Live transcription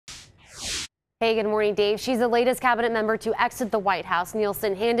Hey, good morning, Dave. She's the latest cabinet member to exit the White House.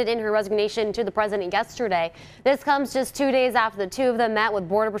 Nielsen handed in her resignation to the president yesterday. This comes just 2 days after the two of them met with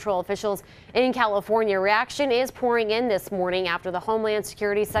Border Patrol officials in California. Reaction is pouring in this morning after the Homeland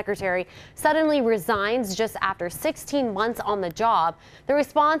Security Secretary suddenly resigns just after 16 months on the job. The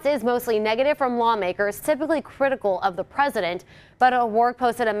response is mostly negative from lawmakers, typically critical of the president. But O'Rourke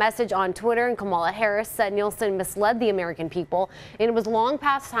posted a message on Twitter, and Kamala Harris said Nielsen misled the American people, and it was long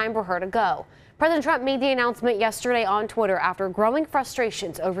past time for her to go. President Trump made the announcement yesterday on Twitter after growing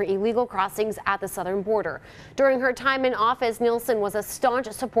frustrations over illegal crossings at the southern border. During her time in office, Nielsen was a staunch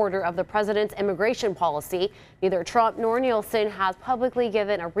supporter of the president's immigration policy. Neither Trump nor Nielsen has publicly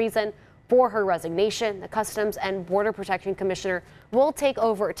given a reason for her resignation. The Customs and Border Protection Commissioner will take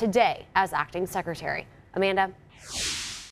over today as acting secretary. Amanda.